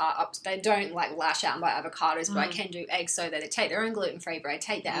avocado. They don't like lash out and buy avocados, but I can do eggs, so that they take their own gluten-free bread,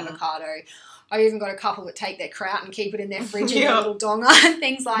 take their avocado. I even got a couple that take their kraut and keep it in their fridge in their little donger and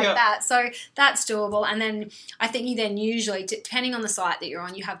things like that. So that's doable. And then I think you then usually, depending on the site that you're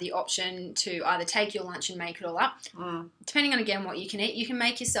on, you have the option to either take your lunch and make it all up. Depending on, again, what you can eat, you can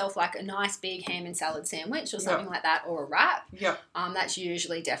make yourself like a nice big ham and salad sandwich or something like that, or a wrap. That's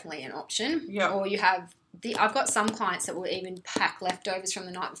usually definitely an option. Or you have... I've got some clients that will even pack leftovers from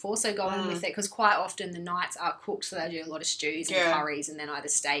the night before, so go in with it, because quite often the nights are cooked, so they do a lot of stews and curries, and then either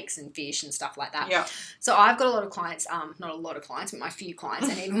steaks and fish and stuff like that. So I've got a lot of clients, not a lot of clients, but my few clients,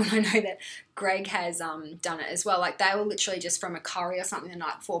 and even when I know that Greg has done it as well, like they will literally just from a curry or something the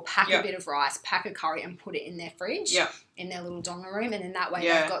night before pack a bit of rice, pack a curry, and put it in their fridge. In their little donger room, and then that way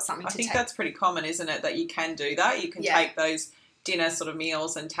they've got something to take. I think that's pretty common, isn't it, that you can do that? You can take those dinner sort of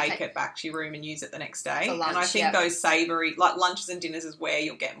meals and take it back to your room and use it the next day. For lunch, and I think those savoury, like lunches and dinners, is where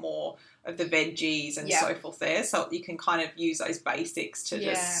you'll get more of the veggies and so forth there. So you can kind of use those basics to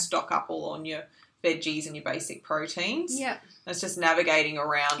just stock up all on your veggies and your basic proteins. It's just navigating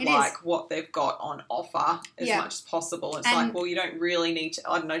around what they've got on offer as much as possible. It's like, well, you don't really need to,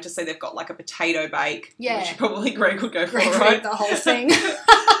 I don't know, just say they've got like a potato bake, which probably Greg would go for, right? The whole thing.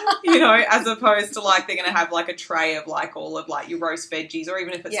 As opposed to like they're going to have like a tray of like all of like your roast veggies, or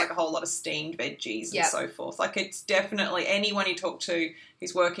even if it's like a whole lot of steamed veggies and so forth. Like it's definitely, anyone you talk to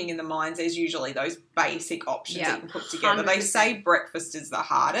who's working in the mines, there's usually those basic options that you can put together. 100%. They say breakfast is the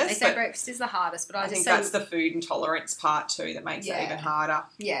hardest. They say breakfast is the hardest, but I think that's the food intolerance part too that makes it even harder.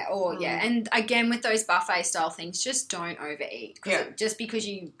 And again, with those buffet style things, just don't overeat. Just because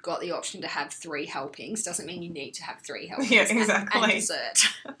you got the option to have 3 helpings doesn't mean you need to have 3 helpings. Exactly. And dessert.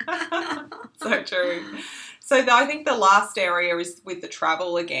 So true. So I think the last area is with the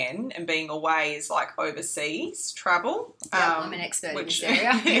travel again, and being away is like overseas travel. I'm an expert in this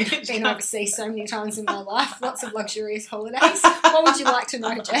area. I've been overseas so many times in my life. Lots of luxurious holidays. What would you like to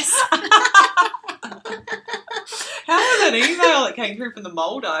know, Jess? How was that email that came through from the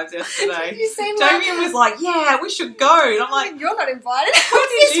Maldives yesterday? Did you see Damien was like, yeah, we should go. And I'm like, you're not invited.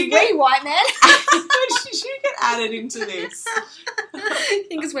 What's this wee white man? How did you get added into this? I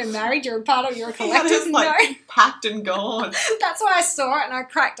think because we're married, you're a part of, you're a collective. It's like packed and gone. That's why I saw it and I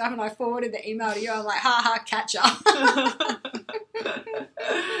cracked up and I forwarded the email to you. I'm like, ha ha, catch up.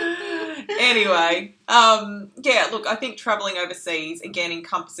 Anyway, look, I think travelling overseas, again,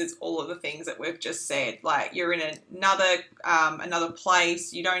 encompasses all of the things that we've just said. Like, you're in another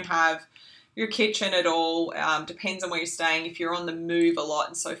place, you don't have your kitchen at all, depends on where you're staying, if you're on the move a lot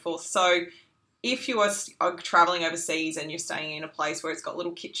and so forth. So if you are traveling overseas and you're staying in a place where it's got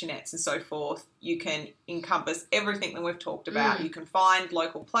little kitchenettes and so forth, you can encompass everything that we've talked about. You can find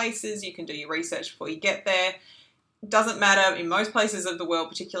local places. You can do your research before you get there. It doesn't matter. In most places of the world,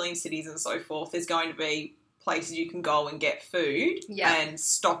 particularly in cities and so forth, there's going to be places you can go and get food and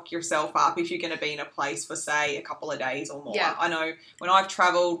stock yourself up if you're going to be in a place for, say, a couple of days or more. I know when I've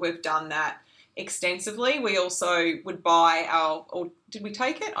travelled, we've done that extensively. We also would buy or did we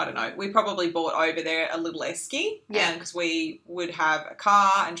take it? I don't know. We probably bought over there a little esky because we would have a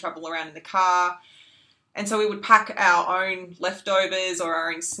car and travel around in the car. And so we would pack our own leftovers or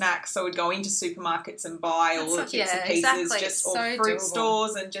our own snacks. So we'd go into supermarkets and buy all the bits and pieces, or fruit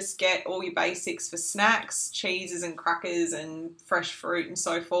stores, and just get all your basics for snacks, cheeses and crackers and fresh fruit and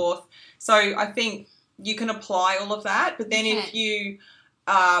so forth. So I think you can apply all of that. But then if you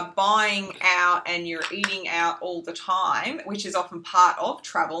are buying out and you're eating out all the time, which is often part of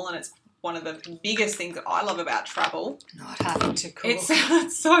travel, and it's one of the biggest things that I love about travel. Not having to cook.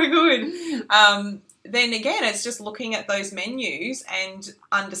 It's so good. Then again, it's just looking at those menus and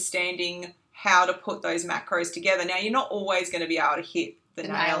understanding how to put those macros together. Now, you're not always going to be able to hit the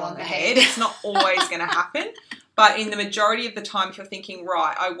nail on the head. It's not always going to happen. But in the majority of the time, if you're thinking,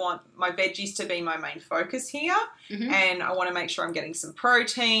 right, I want my veggies to be my main focus here, and I want to make sure I'm getting some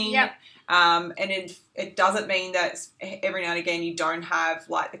protein. And it doesn't mean that every now and again you don't have,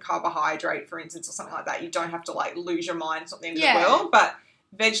 like, the carbohydrate, for instance, or something like that. You don't have to, like, lose your mind. It's not the end of the world. But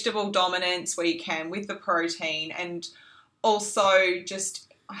vegetable dominance where you can with the protein, and also just,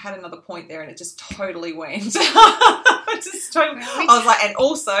 I had another point there and it just totally went. I was like, and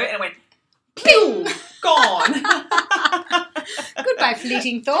also, and it went, pew, gone. Goodbye,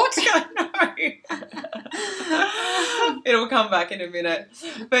 fleeting thought. It'll come back in a minute.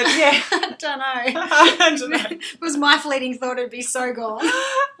 But yeah. I don't know. If it was my fleeting thought, it'd be so gone.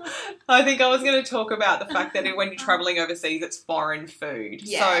 I think I was going to talk about the fact that when you're travelling overseas, it's foreign food.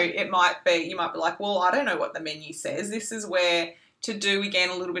 So you might be like, well, I don't know what the menu says. This is where to do, again,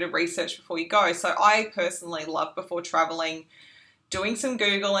 a little bit of research before you go. So I personally love, before travelling, doing some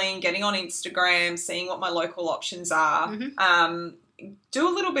Googling, getting on Instagram, seeing what my local options are. Do a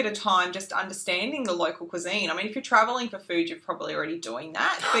little bit of time just understanding the local cuisine. I mean, if you're travelling for food, you're probably already doing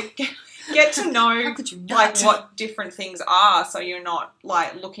that. But get to know like what different things are, so you're not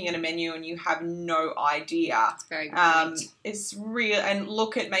like looking at a menu and you have no idea. That's very good. It's real, and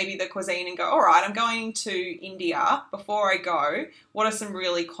look at maybe the cuisine and go, all right, I'm going to India. Before I go, what are some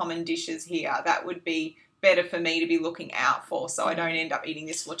really common dishes here that would be better for me to be looking out for, so I don't end up eating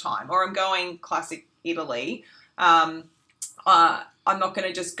this all the time? Or I'm going classic Italy. I'm not going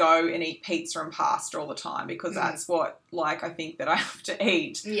to just go and eat pizza and pasta all the time, because that's what, like, I think that I have to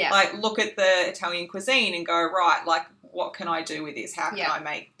eat. Like, look at the Italian cuisine and go, right, like, what can I do with this? How can I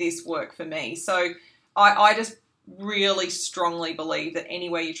make this work for me? So I just really strongly believe that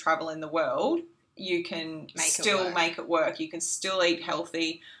anywhere you travel in the world, you can still make it work. You can still eat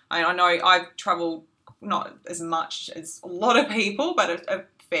healthy. I know I've travelled not as much as a lot of people, but a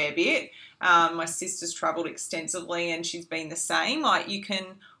fair bit. My sister's travelled extensively and she's been the same. Like, you can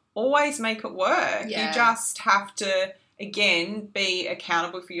always make it work. You just have to, again, be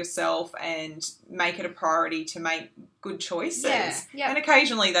accountable for yourself and make it a priority to make good choices. And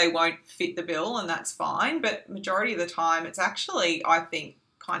occasionally they won't fit the bill, and that's fine. But majority of the time it's actually, I think,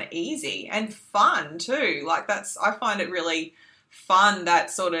 kind of easy and fun too. Like, I find it really fun,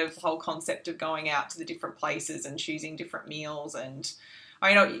 that sort of whole concept of going out to the different places and choosing different meals. And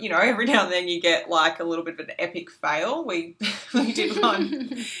I know, you know, every now and then you get like a little bit of an epic fail. We did one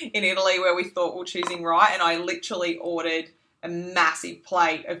in Italy where we thought we were choosing right, and I literally ordered a massive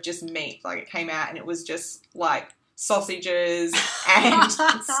plate of just meat. Like, it came out and it was just like sausages and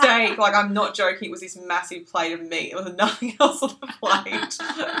steak. Like, I'm not joking. It was this massive plate of meat. There was nothing else on the plate.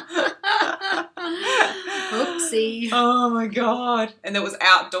 Oopsie. Oh my God. And there was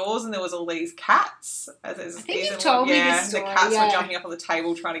outdoors, and there was all these cats. I think you told me this story. The cats were jumping up on the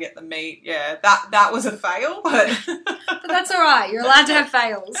table trying to get the meat. Yeah, that was a fail, but but that's all right. You're allowed to have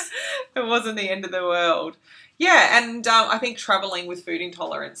fails. It wasn't the end of the world. Yeah, and I think travelling with food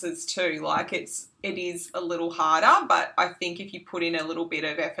intolerances too, like, it is a little harder, but I think if you put in a little bit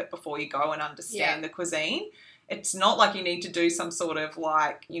of effort before you go and understand the cuisine, it's not like you need to do some sort of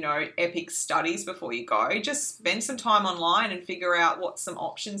like, you know, epic studies before you go. Just spend some time online and figure out what's some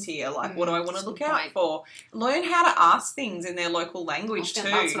options here. Like, what do I want to look out for? Learn how to ask things in their local language too.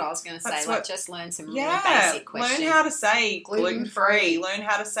 That's what I was going to say. Like, just learn some really basic questions. Learn how to say gluten-free. Learn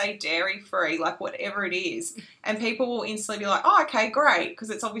how to say dairy-free, like whatever it is. And people will instantly be like, oh, okay, great,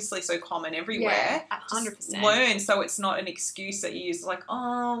 because it's obviously so common everywhere. Yeah, 100%. Just learn so it's not an excuse that you use like,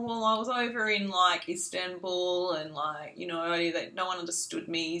 oh, well, I was over in like Istanbul and like, you know, no one understood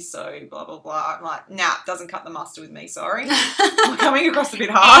me, so blah, blah, blah. I'm like, nah, doesn't cut the mustard with me, sorry. I'm coming across a bit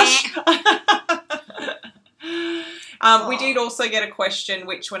harsh. We did also get a question,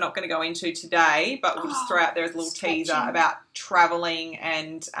 which we're not going to go into today, but we'll just throw out there as a little teaser about travelling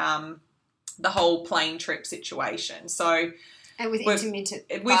and the whole plane trip situation. So, and with intermittent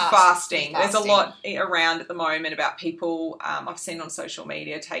fasting. There's a lot around at the moment about people, I've seen on social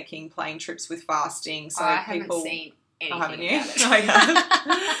media, taking plane trips with fasting. So I haven't seen anything haven't you? About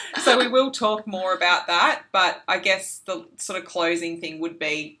it. So we will talk more about that, but I guess the sort of closing thing would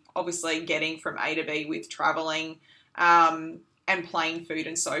be obviously getting from A to B with travelling and plane food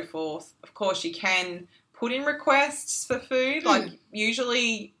and so forth. Of course, you can put in requests for food. Like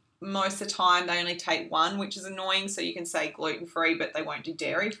usually most of the time they only take one, which is annoying. So you can say gluten-free, but they won't do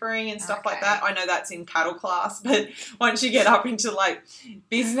dairy-free and stuff like that. I know that's in cattle class, but once you get up into like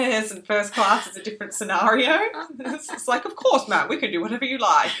business and first class, it's a different scenario. It's like, of course, Matt, we can do whatever you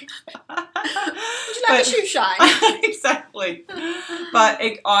like. Would you like a shoe shine? Exactly. But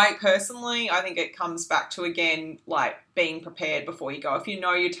I think it comes back to, again, like being prepared before you go. If you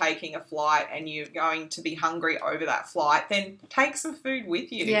know you're taking a flight and you're going to be hungry over that flight, then take some food with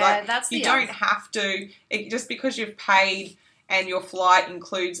you. Yeah, like, that's you don't have to, just because you've paid and your flight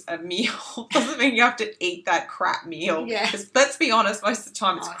includes a meal doesn't mean you have to eat that crap meal. Yeah. Let's be honest, most of the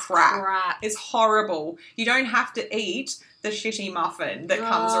time it's crap. It's horrible. You don't have to eat the shitty muffin that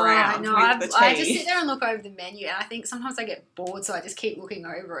comes around with the tea. I just sit there and look over the menu, and I think sometimes I get bored, so I just keep looking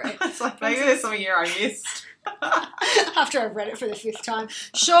over it. It's like, maybe there's something here I missed. After I've read it for the 5th time,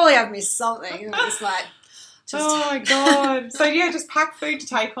 surely I've missed something. And I'm just like, oh my God. So yeah, just pack food to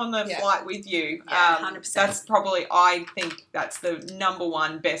take on the flight with you. Yeah, 100%. That's probably, I think that's the number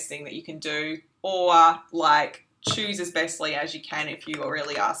one best thing that you can do. Or like choose as bestly as you can if you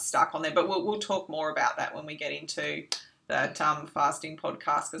really are stuck on there. But we'll talk more about that when we get into that fasting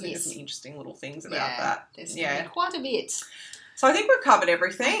podcast, because I think there's some interesting little things about that. There's quite a bit. So I think we've covered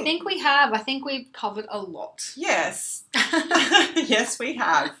everything. I think we have. I think we've covered a lot. Yes. Yes, we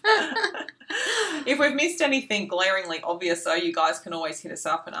have. If we've missed anything glaringly obvious, though, you guys can always hit us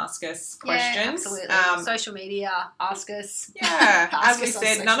up and ask us questions. Yeah, absolutely. Social media, ask us. Yeah. As we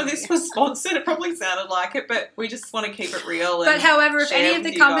said, none of this was sponsored. It probably sounded like it, but we just want to keep it real. But however, if any of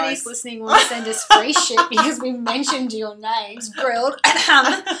the companies listening want to send us free shit because we mentioned your names, grilled,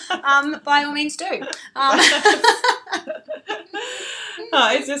 by all means do.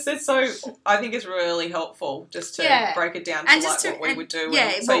 It's so, I think it's really helpful just to break it down to what we would do.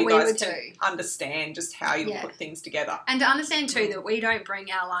 So you guys can understand just how you put things together. And to understand too that we don't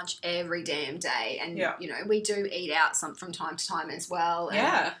bring our lunch every damn day, and you know, we do eat out from time to time as well.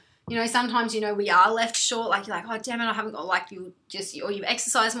 And, you know, sometimes, you know, we are left short, like you're like, oh damn it, I haven't got, like, or you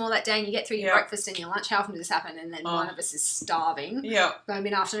exercise more that day and you get through your breakfast and your lunch, how often does this happen? And then one of us is starving by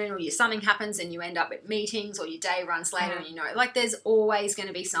mid-afternoon, or something happens and you end up at meetings, or your day runs later, and you know, like, there's always going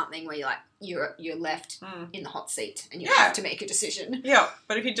to be something where you're like, you're left in the hot seat and you have to make a decision. Yeah,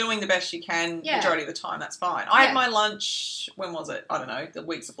 but if you're doing the best you can majority of the time, that's fine. I had my lunch, when was it? I don't know, the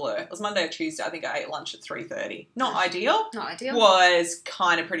week's a blur. It was Monday or Tuesday. I think I ate lunch at 3:30. Not ideal. Was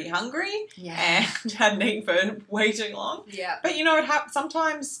kind of pretty hungry and hadn't eaten for way too long. Yeah. But, you know,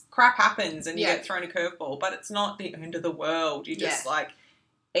 sometimes crap happens and you get thrown a curveball, but it's not the end of the world. You just, like,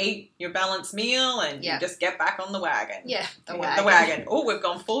 eat your balanced meal and you just get back on the wagon. Yeah, the wagon. Oh, we've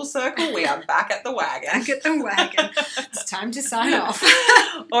gone full circle. We are back at the wagon. Back at the wagon. It's time to sign off.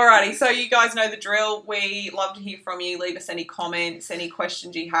 Alrighty, so you guys know the drill. We love to hear from you. Leave us any comments, any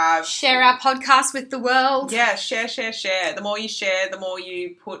questions you have. Share our podcast with the world. Yeah, share. The more you share, the more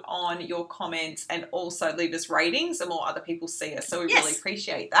you put on your comments, and also leave us ratings, the more other people see us. So we really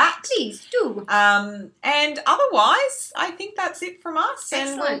appreciate that. Please do. And otherwise, I think that's it from us.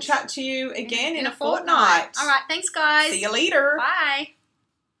 Excellent. And we'll chat to you again in a fortnight. All right, thanks, guys. See you later. Bye.